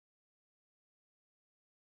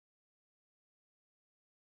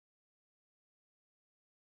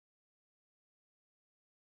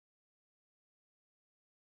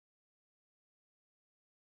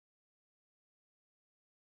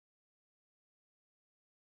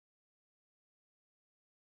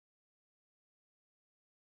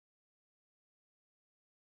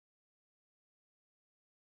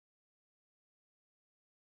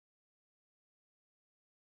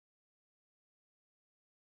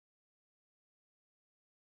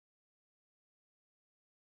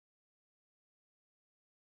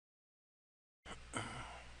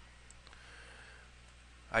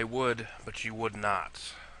I would, but you would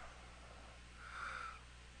not.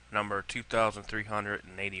 Number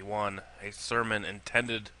 2381, a sermon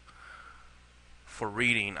intended for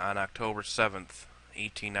reading on October 7th,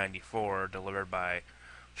 1894, delivered by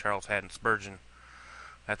Charles Haddon Spurgeon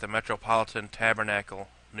at the Metropolitan Tabernacle,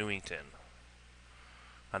 Newington,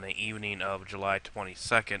 on the evening of July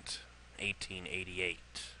 22nd, 1888.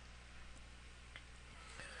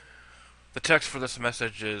 The text for this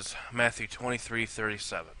message is Matthew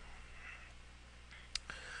 23:37.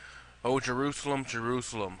 O Jerusalem,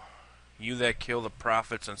 Jerusalem, you that kill the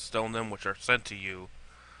prophets and stone them which are sent to you,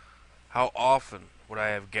 how often would I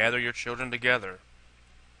have gathered your children together,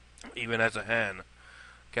 even as a hen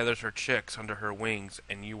gathers her chicks under her wings,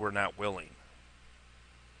 and you were not willing.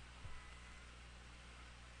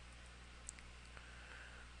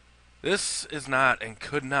 This is not and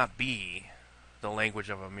could not be the language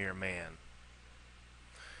of a mere man.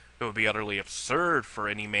 It would be utterly absurd for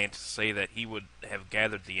any man to say that he would have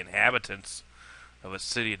gathered the inhabitants of a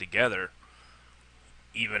city together,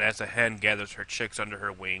 even as a hen gathers her chicks under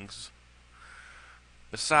her wings.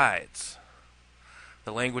 Besides,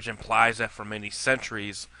 the language implies that for many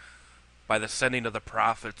centuries, by the sending of the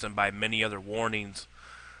prophets and by many other warnings,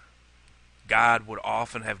 God would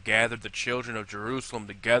often have gathered the children of Jerusalem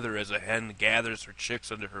together as a hen gathers her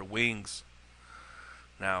chicks under her wings.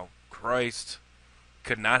 Now, Christ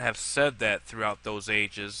could not have said that throughout those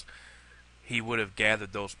ages he would have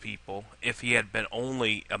gathered those people if he had been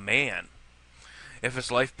only a man. If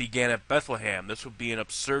his life began at Bethlehem, this would be an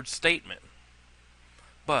absurd statement.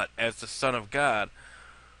 But as the Son of God,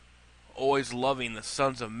 always loving the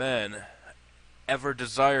sons of men, ever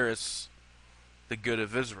desirous the good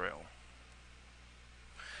of Israel,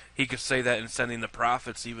 he could say that in sending the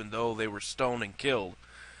prophets, even though they were stoned and killed,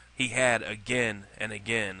 he had again and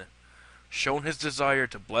again shown his desire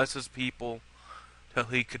to bless his people, till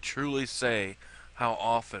he could truly say, how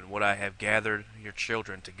often would I have gathered your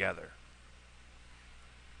children together.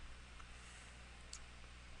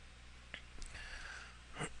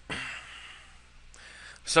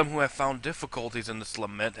 Some who have found difficulties in this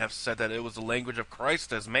lament have said that it was the language of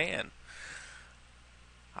Christ as man.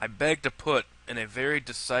 I beg to put in a very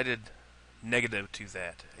decided negative to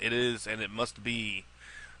that. It is, and it must be,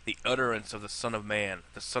 the utterance of the Son of Man,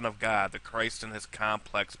 the Son of God, the Christ in his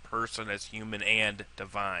complex person as human and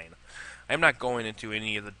divine. I am not going into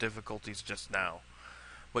any of the difficulties just now,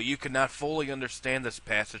 but you cannot fully understand this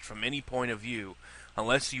passage from any point of view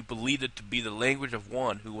unless you believe it to be the language of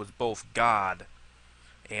one who was both God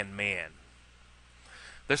and man.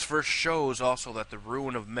 This verse shows also that the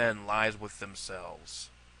ruin of men lies with themselves.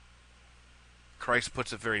 Christ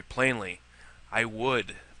puts it very plainly, I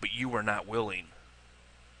would, but you were not willing.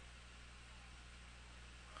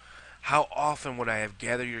 How often would I have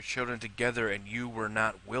gathered your children together, and you were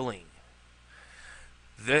not willing?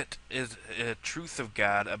 That is a truth of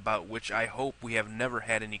God about which I hope we have never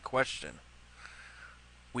had any question.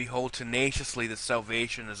 We hold tenaciously that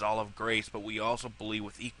salvation is all of grace, but we also believe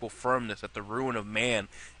with equal firmness that the ruin of man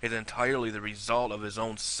is entirely the result of his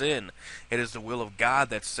own sin. It is the will of God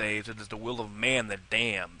that saves, it is the will of man that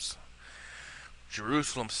damns.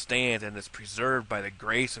 Jerusalem stands and is preserved by the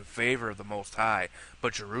grace and favor of the Most High,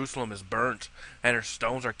 but Jerusalem is burnt, and her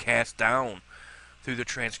stones are cast down through the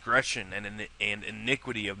transgression and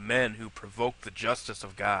iniquity of men who provoke the justice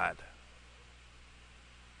of God.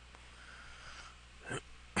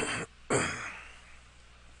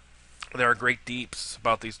 There are great deeps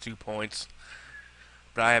about these 2 points,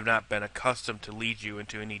 but I have not been accustomed to lead you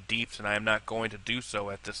into any deeps, and I am not going to do so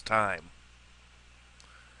at this time.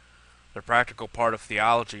 The practical part of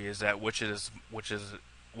theology is that which it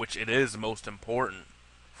is most important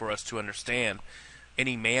for us to understand.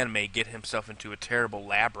 Any man may get himself into a terrible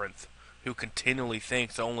labyrinth who continually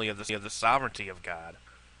thinks only of the sovereignty of God.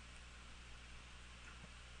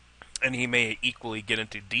 And he may equally get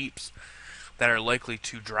into deeps that are likely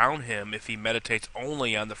to drown him if he meditates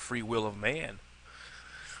only on the free will of man.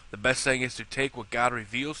 The best thing is to take what God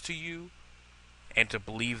reveals to you and to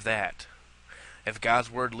believe that. If God's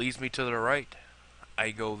word leads me to the right, I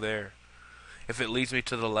go there. If it leads me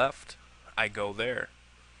to the left, I go there.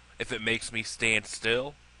 If it makes me stand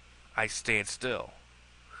still, I stand still.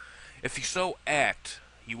 If you so act,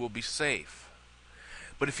 you will be safe.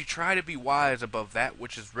 But if you try to be wise above that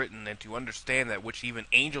which is written and to understand that which even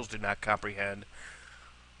angels do not comprehend,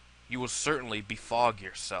 you will certainly befog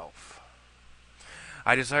yourself.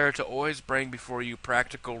 I desire to always bring before you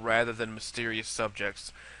practical rather than mysterious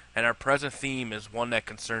subjects, and our present theme is one that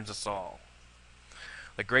concerns us all.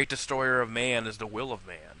 The great destroyer of man is the will of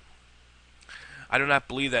man. I do not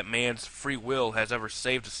believe that man's free will has ever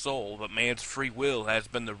saved a soul, but man's free will has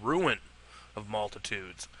been the ruin of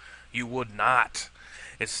multitudes. You would not.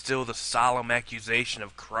 It's still the solemn accusation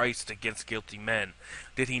of Christ against guilty men.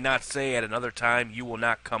 Did he not say at another time, "You will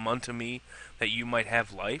not come unto me, that you might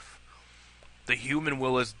have life"? The human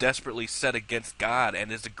will is desperately set against God,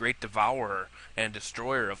 and is the great devourer and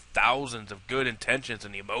destroyer of thousands of good intentions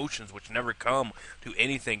and emotions which never come to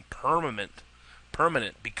anything permanent,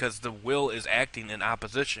 because the will is acting in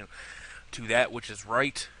opposition to that which is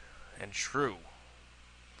right and true.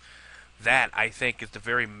 That, I think, is the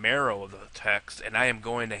very marrow of the text, and I am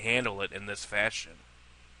going to handle it in this fashion.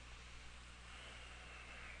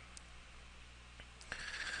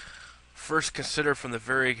 First, consider from the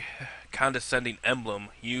very condescending emblem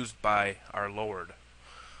used by our Lord.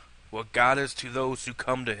 What God is to those who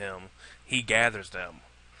come to him, he gathers them,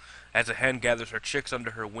 as a hen gathers her chicks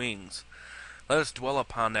under her wings. Let us dwell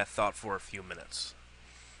upon that thought for a few minutes.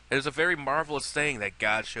 It is a very marvelous thing that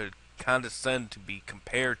God should condescend to be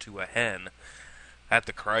compared to a hen, that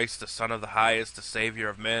the Christ, the Son of the Highest, the Savior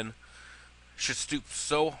of men, should stoop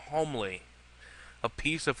so homely a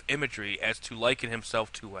piece of imagery as to liken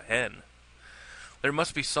himself to a hen. There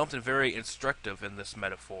must be something very instructive in this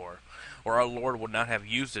metaphor, or our Lord would not have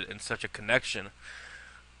used it in such a connection.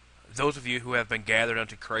 Those of you who have been gathered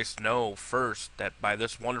unto Christ know, first, that by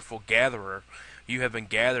this wonderful gatherer you have been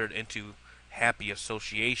gathered into happy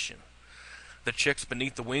association. The chicks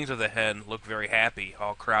beneath the wings of the hen look very happy,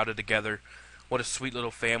 all crowded together. What a sweet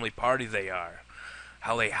little family party they are.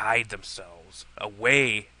 How they hide themselves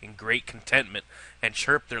away in great contentment and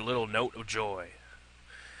chirp their little note of joy.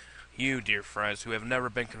 You, dear friends, who have never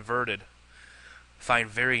been converted, find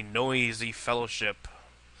very noisy fellowship.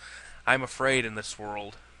 I am afraid in this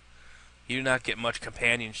world you do not get much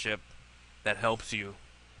companionship that helps you,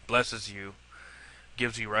 blesses you,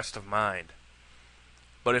 gives you rest of mind.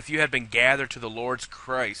 But if you had been gathered to the Lord's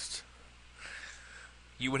Christ,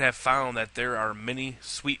 you would have found that there are many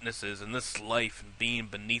sweetnesses in this life in being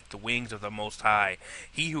beneath the wings of the Most High.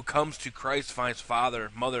 He who comes to Christ finds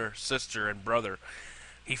father, mother, sister, and brother.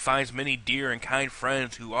 He finds many dear and kind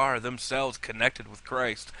friends who are themselves connected with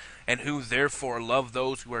Christ, and who therefore love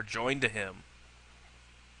those who are joined to him.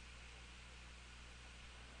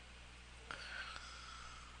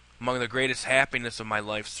 Among the greatest happiness of my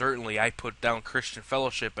life, certainly, I put down Christian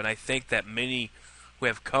fellowship, and I think that many who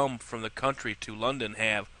have come from the country to London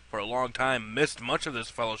have, for a long time, missed much of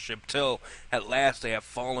this fellowship, till at last they have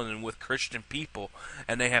fallen in with Christian people,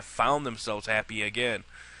 and they have found themselves happy again.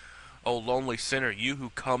 O lonely sinner, you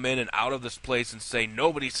who come in and out of this place and say,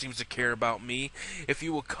 "Nobody seems to care about me," if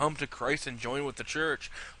you will come to Christ and join with the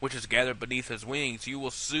church, which is gathered beneath his wings, you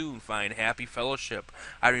will soon find happy fellowship.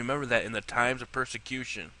 I remember that in the times of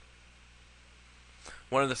persecution,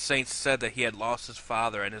 one of the saints said that he had lost his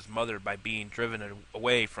father and his mother by being driven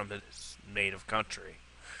away from his native country.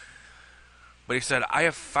 But he said, "I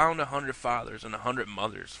have found 100 fathers and 100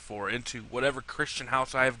 mothers, for into whatever Christian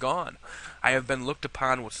house I have gone, I have been looked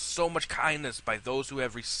upon with so much kindness by those who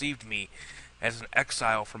have received me as an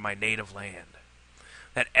exile from my native land,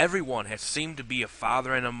 that everyone has seemed to be a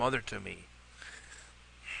father and a mother to me.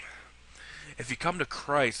 If you come to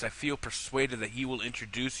Christ, I feel persuaded that he will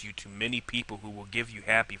introduce you to many people who will give you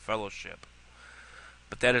happy fellowship.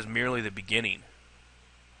 But that is merely the beginning.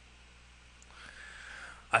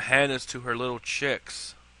 A hen is to her little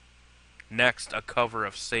chicks next a cover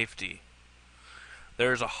of safety.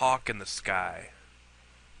 There is a hawk in the sky.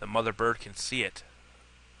 The mother bird can see it,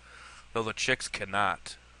 though the chicks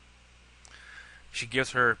cannot. She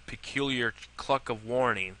gives her peculiar cluck of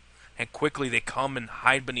warning, and quickly they come and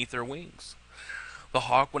hide beneath her wings. The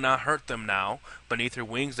hawk will not hurt them now. Beneath her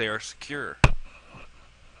wings they are secure.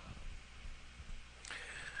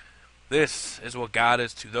 This is what God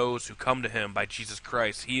is to those who come to him by Jesus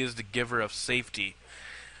Christ. He is the giver of safety.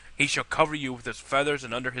 He shall cover you with his feathers,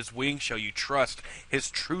 and under his wings shall you trust. His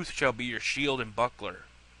truth shall be your shield and buckler.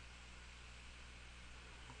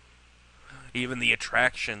 Even the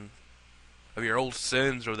attraction of your old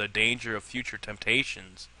sins or the danger of future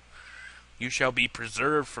temptations, you shall be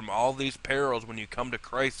preserved from all these perils when you come to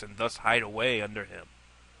Christ and thus hide away under him.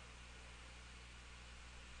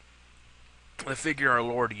 The figure our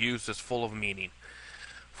Lord used is full of meaning.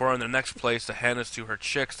 For in the next place, the hen is to her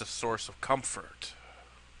chicks the source of comfort.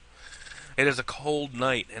 It is a cold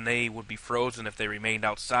night, and they would be frozen if they remained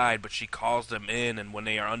outside, but she calls them in, and when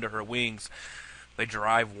they are under her wings, they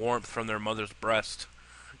derive warmth from their mother's breast.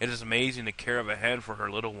 It is amazing the care of a hen for her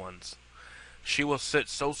little ones. She will sit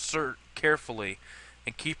so carefully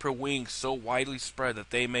and keep her wings so widely spread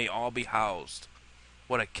that they may all be housed.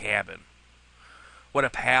 What a cabin! What a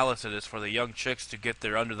palace it is for the young chicks to get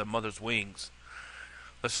there under the mother's wings.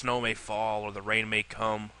 The snow may fall or the rain may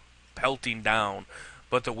come pelting down,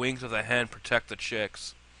 but the wings of the hen protect the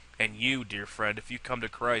chicks. And you, dear friend, if you come to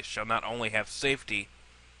Christ, shall not only have safety,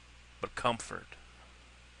 but comfort.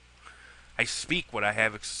 I speak what I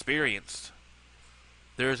have experienced.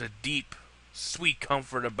 There is a deep, sweet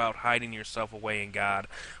comfort about hiding yourself away in God,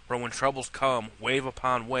 for when troubles come, wave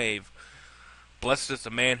upon wave, blessed is the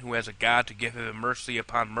man who has a God to give him mercy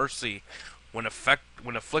upon mercy. When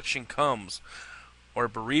affliction comes, or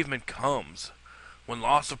bereavement comes, when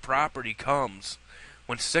loss of property comes,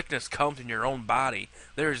 when sickness comes in your own body,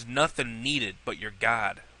 there is nothing needed but your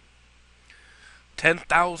God.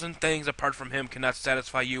 10,000 things apart from him cannot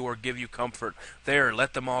satisfy you or give you comfort. There,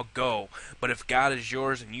 let them all go. But if God is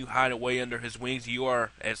yours and you hide away under his wings, you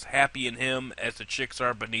are as happy in him as the chicks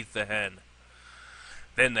are beneath the hen.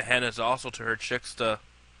 Then the hen is also to her chicks the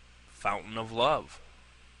fountain of love.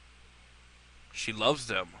 She loves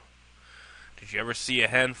them. Did you ever see a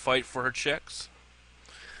hen fight for her chicks?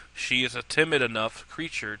 She is a timid enough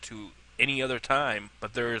creature to any other time,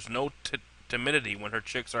 but there is no timidity when her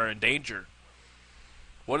chicks are in danger.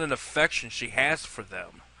 What an affection she has for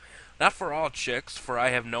them. Not for all chicks, for I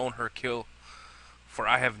have known her kill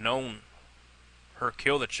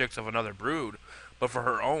the chicks of another brood, but for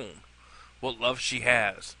her own. What love she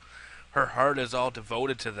has. Her heart is all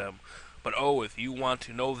devoted to them. But oh, if you want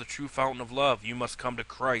to know the true fountain of love, you must come to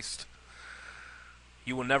Christ.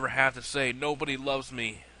 You will never have to say, nobody loves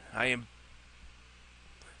me. I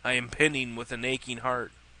am pinning with an aching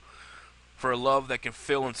heart for a love that can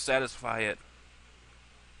fill and satisfy it.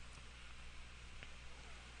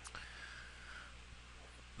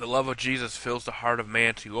 The love of Jesus fills the heart of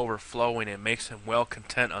man to overflowing and makes him well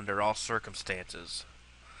content under all circumstances.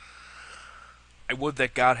 I would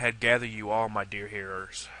that God had gathered you all, my dear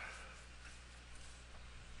hearers.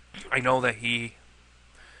 I know that he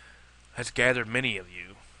has gathered many of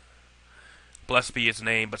you. Blessed be his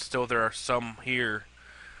name, but still there are some here,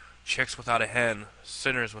 chicks without a hen,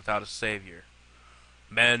 sinners without a Savior,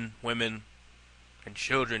 men, women, and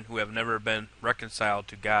children who have never been reconciled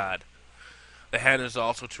to God. The hen is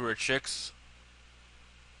also to her chicks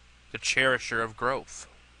the cherisher of growth.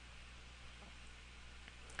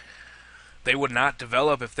 They would not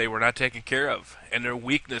develop if they were not taken care of. In their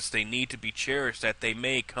weakness they need to be cherished that they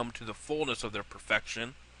may come to the fullness of their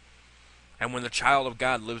perfection. And when the child of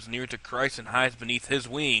God lives near to Christ and hides beneath his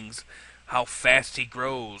wings, how fast he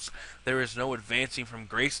grows! There is no advancing from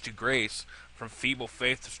grace to grace, from feeble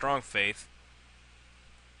faith to strong faith,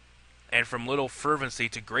 and from little fervency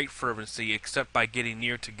to great fervency, except by getting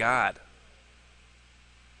near to God.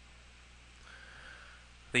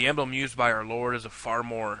 The emblem used by our Lord is a far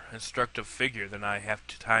more instructive figure than I have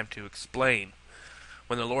time to explain.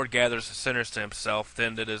 When the Lord gathers the sinners to himself,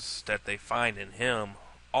 then it is that they find in him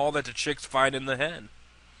all that the chicks find in the hen,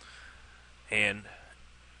 and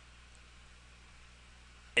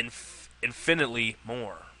infinitely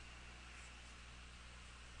more.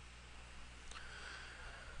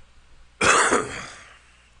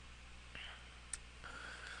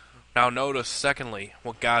 Now notice, secondly,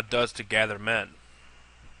 what God does to gather men.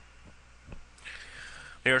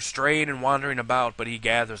 They are straying and wandering about, but he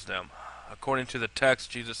gathers them. According to the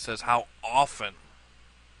text, Jesus says, how often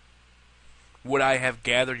would I have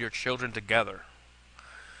gathered your children together?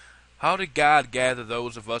 How did God gather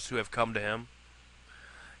those of us who have come to him?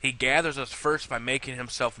 He gathers us first by making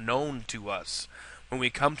himself known to us. When we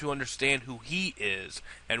come to understand who he is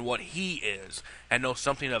and what he is, and know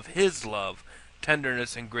something of his love,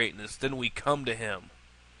 tenderness, and greatness, then we come to him.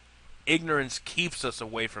 Ignorance keeps us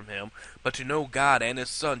away from him, but to know God and his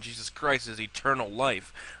Son, Jesus Christ, is eternal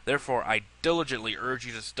life. Therefore, I diligently urge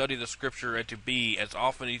you to study the Scripture and to be, as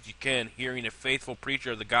often as you can, hearing a faithful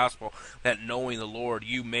preacher of the gospel, that knowing the Lord,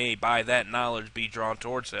 you may by that knowledge be drawn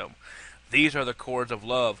towards him. These are the cords of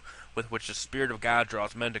love with which the Spirit of God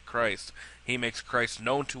draws men to Christ. He makes Christ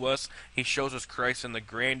known to us. He shows us Christ in the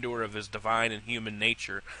grandeur of his divine and human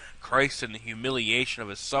nature, Christ in the humiliation of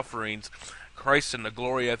his sufferings, Christ in the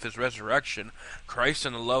glory of his resurrection, Christ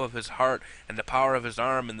in the love of his heart, and the power of his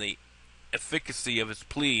arm, and the efficacy of his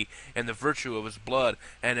plea, and the virtue of his blood.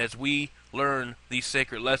 And as we learn these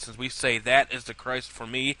sacred lessons, we say, that is the Christ for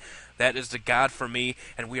me, that is the God for me,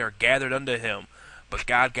 and we are gathered unto him. But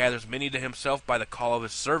God gathers many to himself by the call of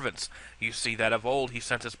his servants. You see that of old he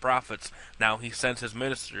sent his prophets, now he sends his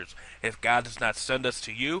ministers. If God does not send us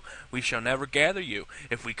to you, we shall never gather you.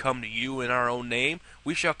 If we come to you in our own name,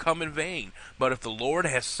 we shall come in vain. But if the Lord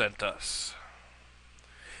has sent us,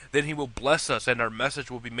 Then he will bless us, and our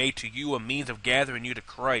message will be made to you a means of gathering you to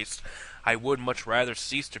Christ. I would much rather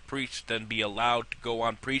cease to preach than be allowed to go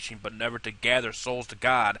on preaching, but never to gather souls to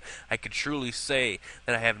God. I can truly say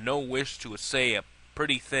that I have no wish to say a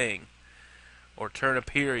pretty thing, or turn a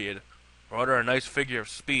period, or utter a nice figure of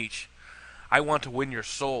speech. I want to win your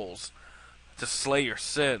souls, to slay your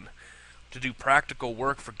sin, to do practical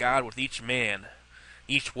work for God with each man,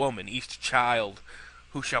 each woman, each child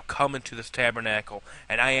who shall come into this tabernacle.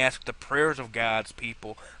 And I ask the prayers of God's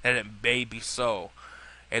people that it may be so.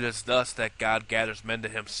 It is thus that God gathers men to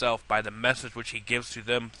himself by the message which he gives to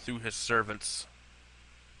them through his servants.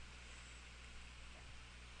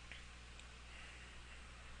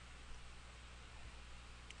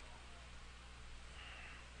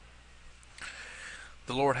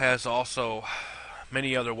 The Lord has also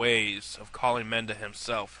many other ways of calling men to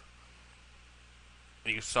himself.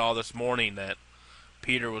 You saw this morning that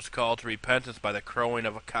Peter was called to repentance by the crowing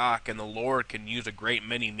of a cock, and the Lord can use a great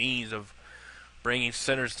many means of bringing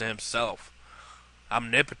sinners to himself.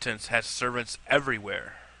 Omnipotence has servants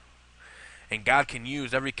everywhere, and God can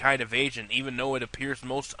use every kind of agent, even though it appears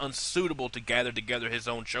most unsuitable to gather together his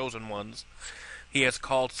own chosen ones. He has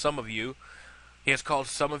called some of you. He has called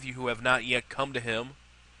some of you who have not yet come to him.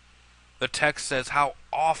 The text says how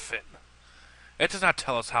often. It does not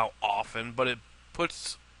tell us how often, but it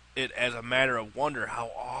puts it as a matter of wonder,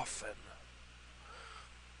 how often,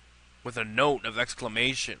 with a note of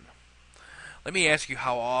exclamation. Let me ask you,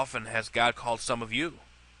 how often has God called some of you?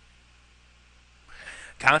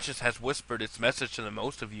 Conscience has whispered its message to the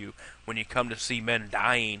most of you when you come to see men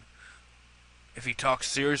dying. If you talk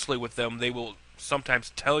seriously with them, they will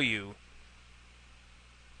sometimes tell you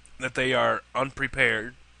that they are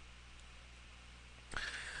unprepared,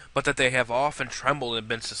 but that they have often trembled and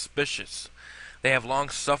been suspicious. They have long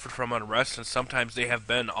suffered from unrest, and sometimes they have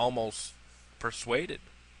been almost persuaded.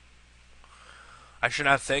 I should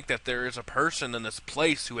not think that there is a person in this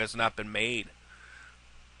place who has not been made,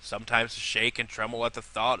 sometimes to shake and tremble at the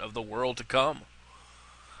thought of the world to come.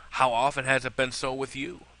 How often has it been so with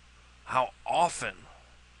you? How often,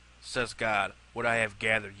 says God, would I have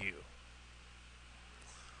gathered you?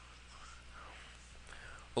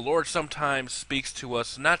 The Lord sometimes speaks to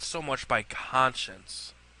us not so much by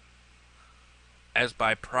conscience as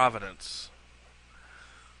by providence.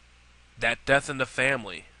 That death in the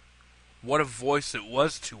family, what a voice it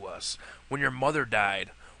was to us when your mother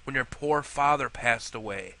died, when your poor father passed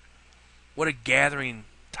away. What a gathering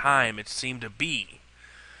time it seemed to be.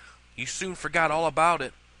 You soon forgot all about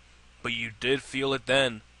it, but you did feel it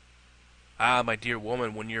then. Ah, my dear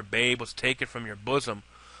woman, when your babe was taken from your bosom,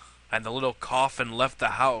 and the little coffin left the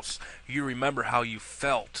house, you remember how you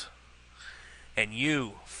felt. And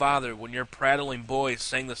you, father, when your prattling boy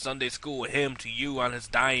sang the Sunday school hymn to you on his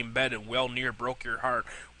dying bed and well near broke your heart,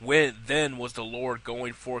 when then was the Lord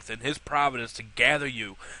going forth in his providence to gather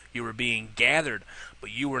you. You were being gathered,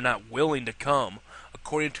 but you were not willing to come.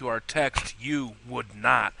 According to our text, you would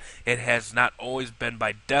not. It has not always been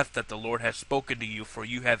by death that the Lord has spoken to you, for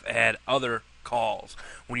you have had other calls.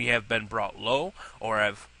 When you have been brought low, or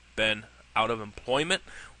have been out of employment,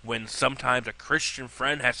 when sometimes a Christian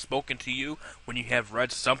friend has spoken to you, when you have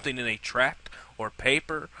read something in a tract or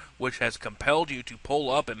paper which has compelled you to pull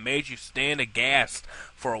up and made you stand aghast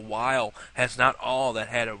for a while, has not all that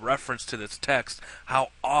had a reference to this text? How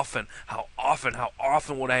often, how often, how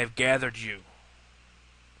often would I have gathered you?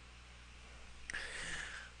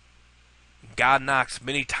 God knocks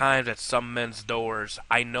many times at some men's doors.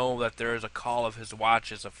 I know that there is a call of his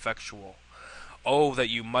watch is effectual. Oh, that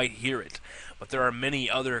you might hear it. But there are many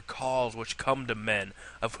other calls which come to men,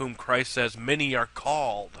 of whom Christ says, many are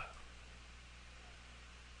called,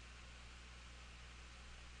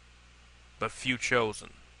 but few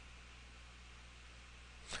chosen.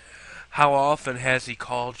 How often has he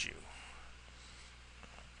called you?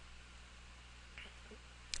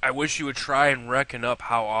 I wish you would try and reckon up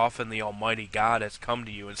how often the Almighty God has come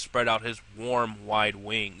to you and spread out his warm, wide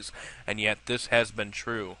wings, and yet this has been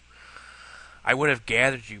true. I would have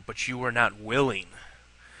gathered you, but you were not willing.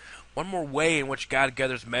 One more way in which God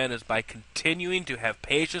gathers men is by continuing to have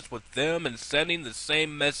patience with them and sending the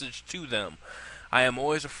same message to them. I am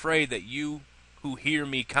always afraid that you who hear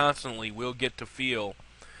me constantly will get to feel,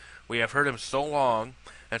 we have heard him so long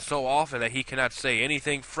and so often that he cannot say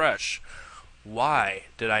anything fresh. Why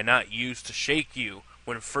did I not use to shake you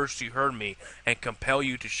when first you heard me, and compel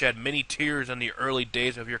you to shed many tears in the early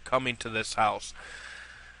days of your coming to this house?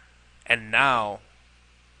 And now,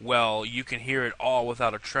 well, you can hear it all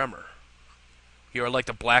without a tremor. You are like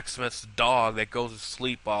the blacksmith's dog that goes to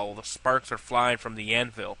sleep while the sparks are flying from the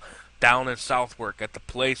anvil. Down in Southwark, at the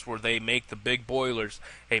place where they make the big boilers,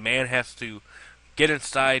 a man has to get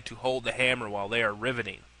inside to hold the hammer while they are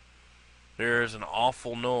riveting. There is an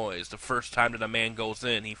awful noise. The first time that a man goes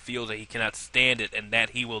in, he feels that he cannot stand it and that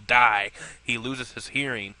he will die. He loses his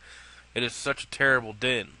hearing. It is such a terrible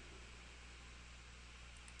din.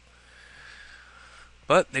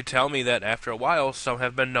 But they tell me that after a while, some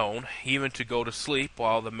have been known even to go to sleep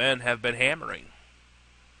while the men have been hammering.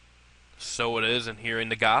 So it is in hearing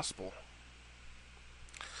the gospel.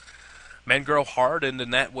 Men grow hardened,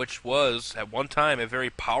 and that which was at one time a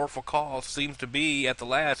very powerful call seems to be at the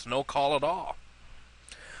last no call at all.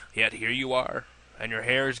 Yet here you are, and your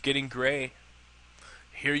hair is getting gray.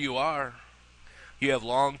 Here you are. You have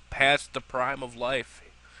long passed the prime of life.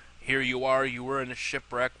 Here you are, you were in a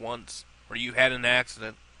shipwreck once, or you had an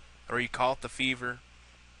accident, or you caught the fever,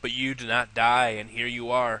 but you did not die, and here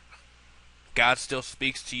you are. God still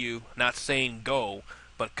speaks to you, not saying go,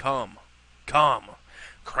 but come, come.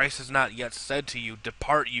 Christ has not yet said to you,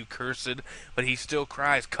 depart, you cursed, but he still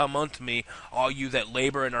cries, come unto me, all you that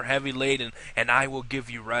labor and are heavy laden, and I will give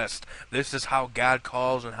you rest. This is how God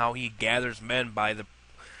calls and how he gathers men by the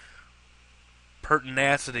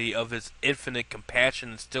pertinacity of his infinite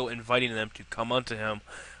compassion, and still inviting them to come unto him,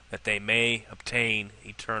 that they may obtain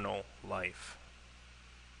eternal life.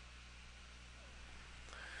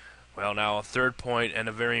 Well, now a third point, and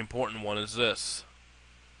a very important one, is this.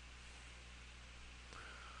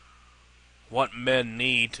 What men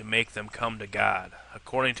need to make them come to God.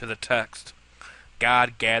 According to the text,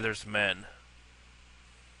 God gathers men.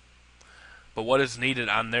 But what is needed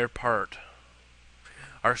on their part?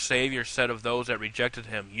 Our Savior said of those that rejected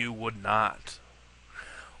him, you would not.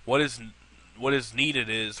 What is needed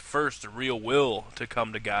is, first, the real will to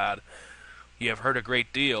come to God. You have heard a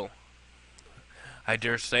great deal, I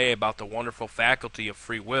dare say, about the wonderful faculty of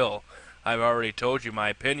free will. I've already told you my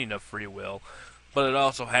opinion of free will, but it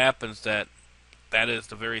also happens that that is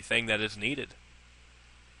the very thing that is needed.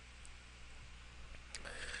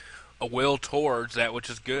 A will towards that which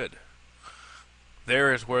is good.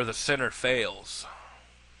 There is where the sinner fails.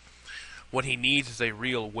 What he needs is a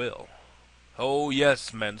real will. Oh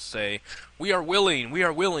yes, men say, we are willing,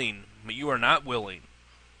 but you are not willing.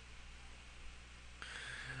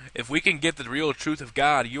 If we can get the real truth of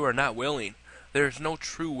God, you are not willing. There is no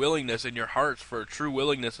true willingness in your hearts, for a true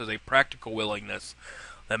willingness is a practical willingness.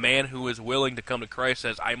 The man who is willing to come to Christ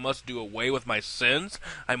says, I must do away with my sins,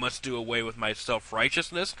 I must do away with my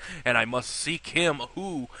self-righteousness, and I must seek him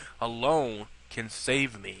who alone can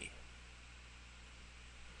save me.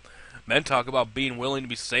 Men talk about being willing to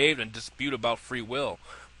be saved and dispute about free will,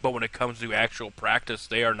 but when it comes to actual practice,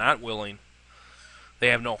 they are not willing. They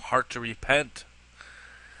have no heart to repent.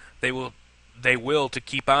 They will to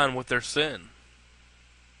keep on with their sin.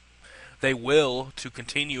 They will to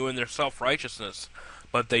continue in their self-righteousness,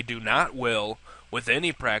 but they do not will, with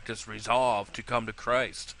any practice, resolve to come to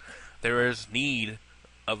Christ. There is need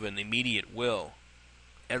of an immediate will.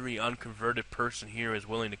 Every unconverted person here is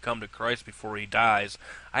willing to come to Christ before he dies.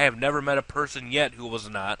 I have never met a person yet who was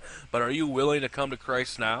not, but are you willing to come to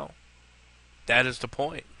Christ now? That is the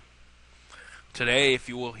point. Today, if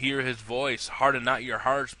you will hear his voice, harden not your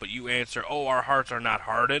hearts, but you answer, oh, our hearts are not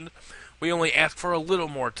hardened. We only ask for a little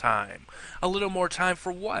more time. A little more time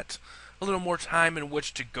for what? A little more time in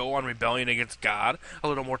which to go on rebellion against God? A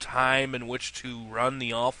little more time in which to run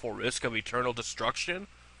the awful risk of eternal destruction?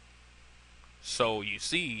 So, you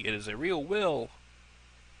see, it is a real will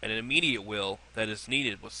and an immediate will that is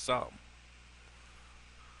needed with some.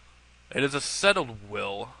 It is a settled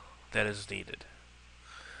will that is needed.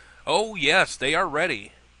 Oh, yes, they are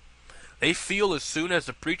ready. They feel as soon as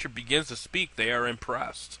the preacher begins to speak, they are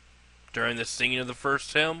impressed. During the singing of the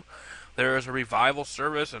first hymn, there is a revival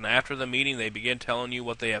service, and after the meeting, they begin telling you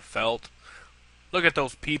what they have felt. Look at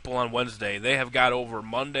those people on Wednesday. They have got over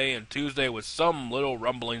Monday and Tuesday with some little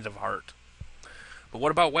rumblings of heart. But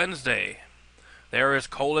what about Wednesday? They are as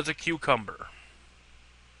cold as a cucumber.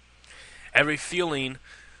 Every feeling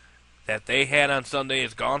that they had on Sunday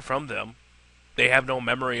is gone from them. They have no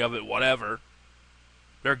memory of it whatever.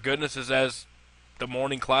 Their goodness is as the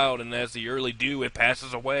morning cloud, and as the early dew, it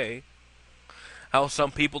passes away. How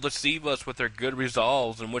some people deceive us with their good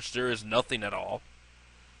resolves, in which there is nothing at all,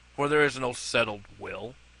 for there is no settled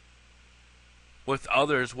will. With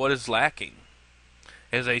others, what is lacking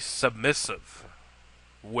is a submissive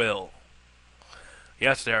will.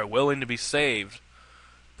 Yes, they are willing to be saved,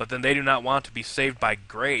 but then they do not want to be saved by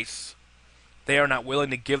grace. They are not willing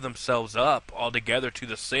to give themselves up altogether to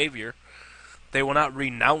the Savior. They will not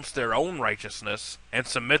renounce their own righteousness and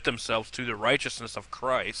submit themselves to the righteousness of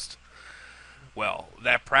Christ. Well,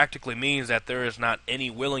 that practically means that there is not any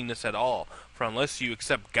willingness at all, for unless you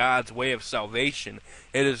accept God's way of salvation,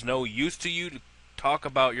 it is no use to you to talk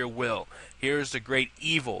about your will. Here is the great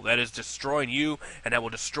evil that is destroying you, and that will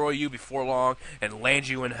destroy you before long and land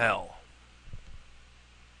you in hell.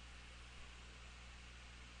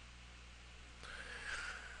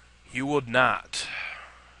 You would not.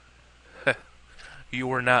 You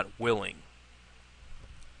were not willing.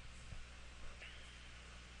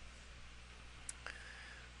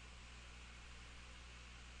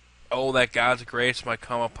 Oh, that God's grace might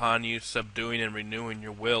come upon you, subduing and renewing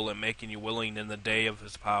your will and making you willing in the day of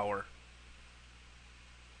His power.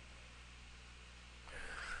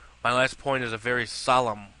 My last point is a very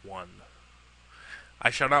solemn one.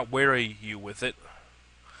 I shall not weary you with it.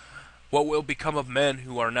 What will become of men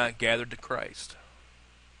who are not gathered to Christ?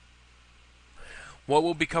 What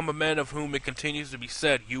will become of men of whom it continues to be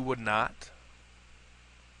said, you would not?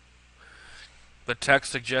 The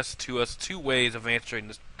text suggests to us two ways of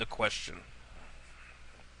answering the question.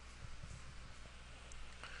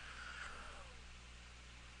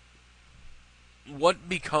 What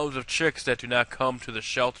becomes of chicks that do not come to the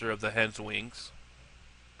shelter of the hen's wings?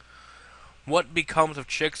 What becomes of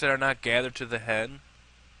chicks that are not gathered to the hen?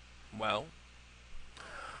 Well,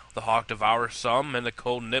 the hawk devours some, and the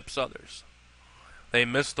cold nips others. They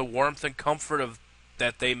miss the warmth and comfort of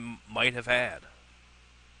that they might have had.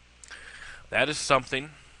 That is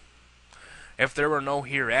something. If there were no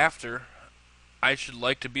hereafter, I should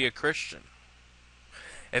like to be a Christian.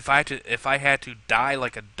 If I had to die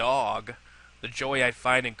like a dog, the joy I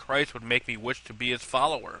find in Christ would make me wish to be His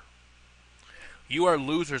follower. You are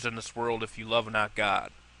losers in this world if you love not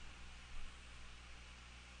God.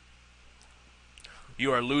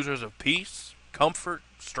 You are losers of peace, comfort,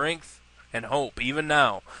 strength, and hope, even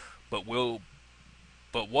now. But what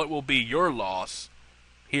will be your loss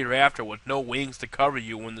hereafter, with no wings to cover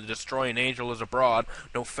you when the destroying angel is abroad,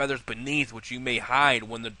 no feathers beneath which you may hide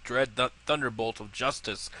when the dread thunderbolts of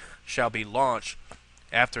justice shall be launched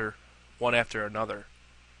one after another?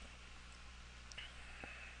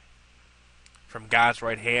 From God's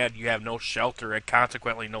right hand you have no shelter, and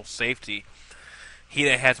consequently no safety. He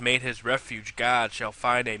that has made his refuge God shall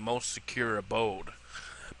find a most secure abode.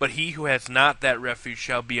 But he who has not that refuge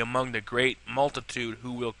shall be among the great multitude,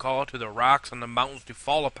 who will call to the rocks and the mountains to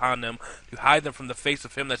fall upon them, to hide them from the face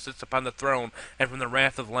of him that sits upon the throne, and from the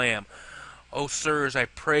wrath of the Lamb. O sirs, I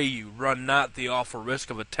pray you, run not the awful risk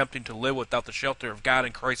of attempting to live without the shelter of God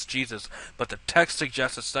in Christ Jesus. But the text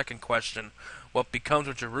suggests a second question. What becomes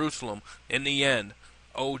of Jerusalem in the end?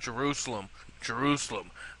 O Jerusalem, Jerusalem,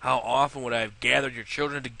 how often would I have gathered your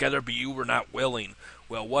children together, but you were not willing.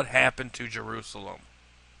 Well, what happened to Jerusalem?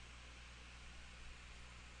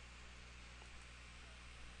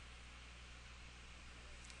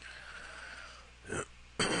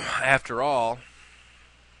 After all,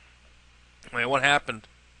 what happened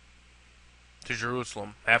to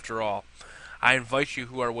Jerusalem? After all, I invite you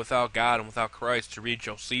who are without God and without Christ to read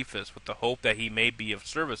Josephus with the hope that he may be of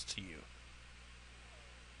service to you.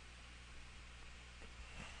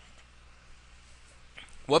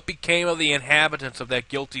 What became of the inhabitants of that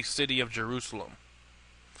guilty city of Jerusalem?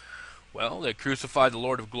 Well, they crucified the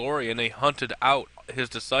Lord of glory, and they hunted out his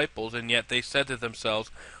disciples, and yet they said to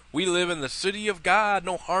themselves, we live in the city of God,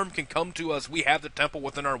 no harm can come to us. We have the temple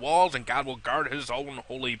within our walls, and God will guard His own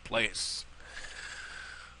holy place.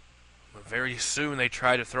 But very soon they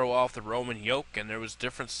tried to throw off the Roman yoke, and there was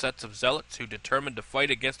different sets of zealots who determined to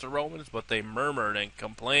fight against the Romans, but they murmured and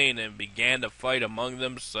complained and began to fight among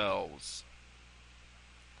themselves.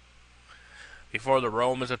 Before the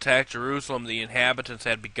Romans attacked Jerusalem, the inhabitants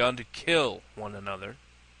had begun to kill one another.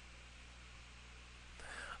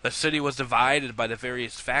 The city was divided by the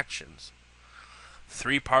various factions.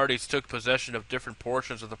 3 parties took possession of different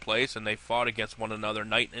portions of the place, and they fought against one another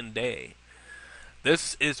night and day.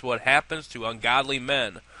 This is what happens to ungodly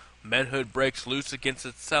men. Manhood breaks loose against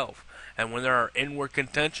itself, and when there are inward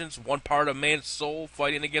contentions, one part of man's soul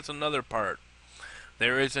fighting against another part,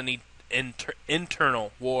 there is an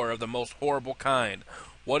internal war of the most horrible kind.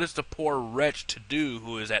 What is the poor wretch to do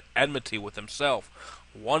who is at enmity with himself?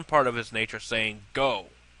 One part of his nature saying, go.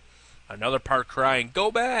 Another part crying,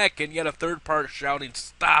 go back, and yet a third part shouting,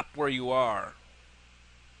 stop where you are.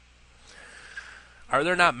 Are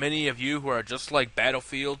there not many of you who are just like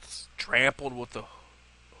battlefields, trampled with the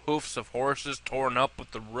hoofs of horses, torn up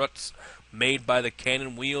with the ruts made by the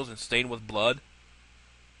cannon wheels, and stained with blood?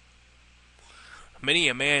 Many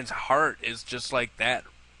a man's heart is just like that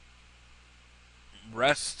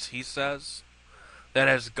rest, he says, that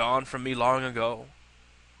has gone from me long ago.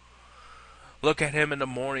 Look at him in the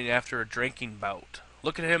morning after a drinking bout.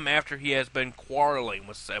 Look at him after he has been quarreling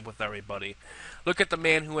with everybody. Look at the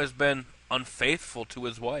man who has been unfaithful to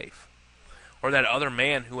his wife. Or that other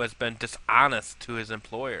man who has been dishonest to his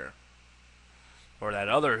employer. Or that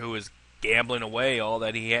other who is gambling away all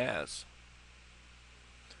that he has.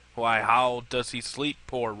 Why, how does he sleep,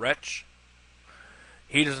 poor wretch?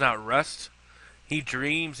 He does not rest. He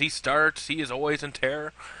dreams, he starts, he is always in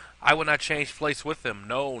terror. I would not change place with him,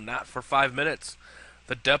 no, not for 5 minutes.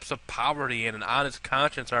 The depths of poverty and an honest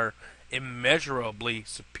conscience are immeasurably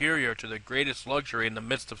superior to the greatest luxury in the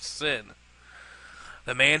midst of sin.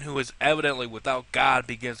 The man who is evidently without God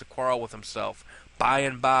begins to quarrel with himself. By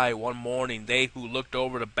and by, one morning, they who looked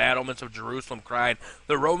over the battlements of Jerusalem cried,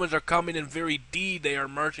 "The Romans are coming, in very deed they are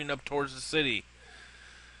marching up towards the city."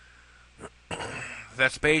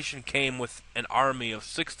 Vespasian came with an army of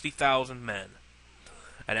 60,000 men.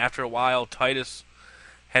 And after a while, Titus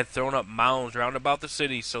had thrown up mounds round about the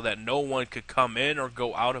city so that no one could come in or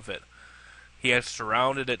go out of it. He had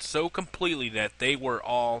surrounded it so completely that they were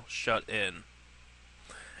all shut in.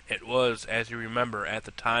 It was, as you remember, at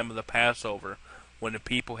the time of the Passover, when the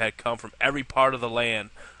people had come from every part of the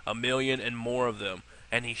land, 1,000,000 and more of them,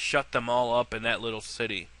 and he shut them all up in that little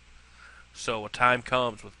city. So a time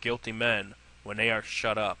comes with guilty men when they are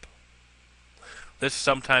shut up. This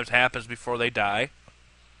sometimes happens before they die.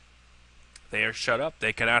 They are shut up.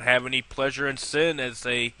 They cannot have any pleasure in sin as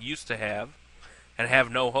they used to have, and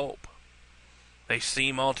have no hope. They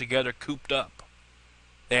seem altogether cooped up.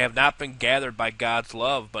 They have not been gathered by God's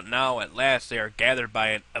love, but now at last they are gathered by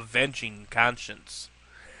an avenging conscience.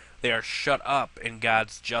 They are shut up in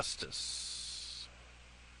God's justice.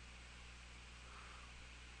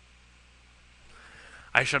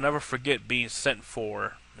 I shall never forget being sent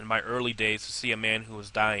for in my early days to see a man who was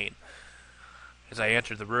dying. As I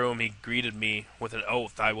entered the room, he greeted me with an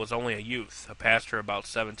oath. I was only a youth, a pastor about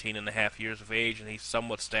 17.5 years of age, and he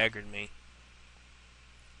somewhat staggered me.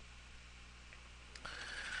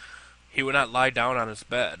 He would not lie down on his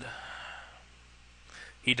bed.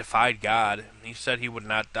 He defied God. He said he would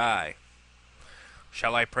not die.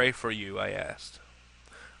 "Shall I pray for you?" I asked.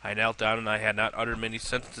 I knelt down, and I had not uttered many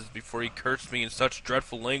sentences before he cursed me in such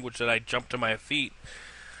dreadful language that I jumped to my feet.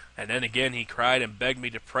 And then again he cried and begged me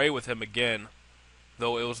to pray with him again.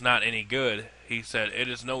 Though it was not any good, he said, "It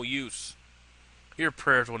is no use. Your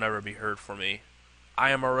prayers will never be heard for me. I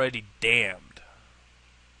am already damned."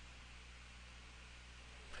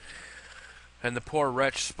 And the poor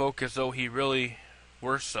wretch spoke as though he really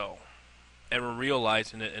were so, and were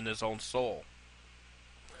realizing it in his own soul.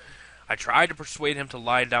 I tried to persuade him to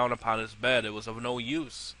lie down upon his bed. It was of no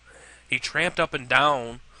use. He tramped up and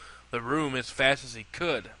down the room as fast as he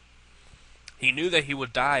could. He knew that he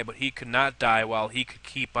would die, but he could not die while he could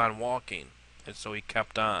keep on walking, and so he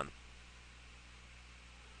kept on.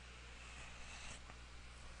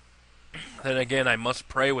 Then again I must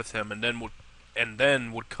pray with him, and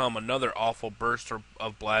then would come another awful burst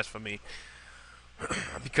of blasphemy,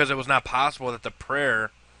 because it was not possible that the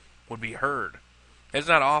prayer would be heard. It does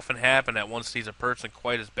not often happen that one sees a person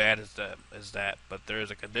quite as bad as that, but there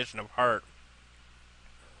is a condition of heart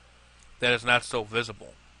that is not so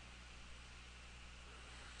visible,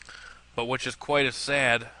 but which is quite as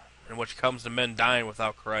sad, and which comes to men dying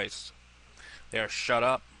without Christ. They are shut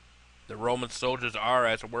up. The Roman soldiers are,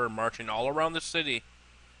 as it were, marching all around the city,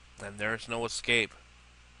 and there is no escape.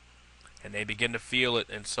 And they begin to feel it,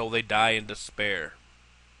 and so they die in despair.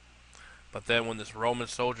 But then when the Roman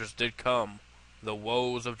soldiers did come, the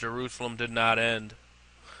woes of Jerusalem did not end.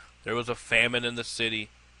 There was a famine in the city,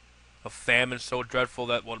 a famine so dreadful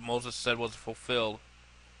that what Moses said was fulfilled.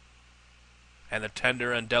 And the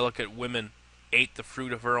tender and delicate women ate the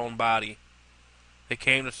fruit of her own body. They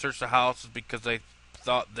came to search the houses because they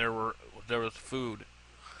thought there was food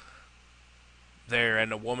there,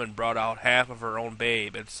 and a woman brought out half of her own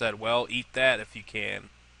babe and said, "Well, eat that if you can."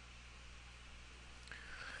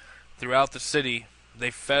 Throughout the city they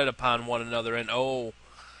fed upon one another, and oh,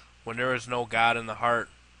 when there is no God in the heart,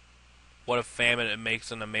 what a famine it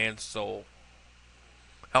makes in a man's soul.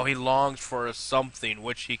 How he longs for a something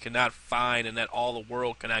which he cannot find, and that all the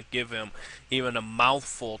world cannot give him, even a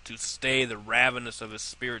mouthful to stay the ravenous of his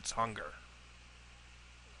spirit's hunger.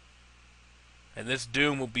 And this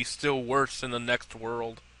doom will be still worse in the next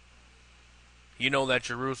world. You know that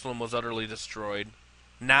Jerusalem was utterly destroyed.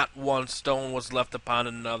 Not one stone was left upon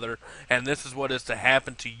another, and this is what is to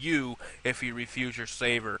happen to you if you refuse your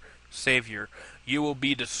Savior. You will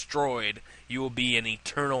be destroyed. You will be in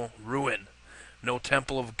eternal ruin. No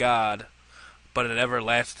temple of God, but an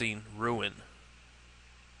everlasting ruin.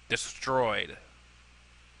 Destroyed.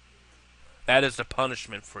 That is the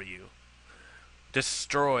punishment for you.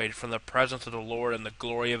 destroyed from the presence of the Lord and the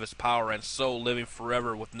glory of his power, and so living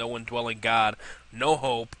forever with no indwelling God, no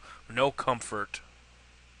hope, no comfort.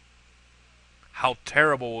 How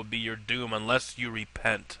terrible would be your doom unless you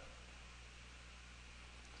repent.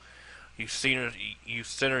 You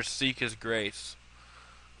sinners seek his grace,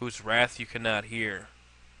 whose wrath you cannot hear.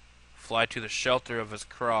 Fly to the shelter of his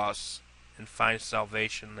cross and find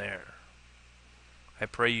salvation there. I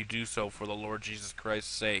pray you do so for the Lord Jesus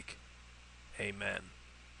Christ's sake. Amen.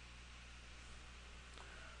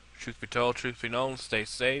 Truth be told, truth be known, stay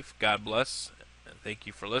safe, God bless, and thank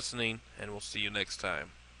you for listening, and we'll see you next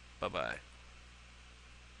time. Bye-bye.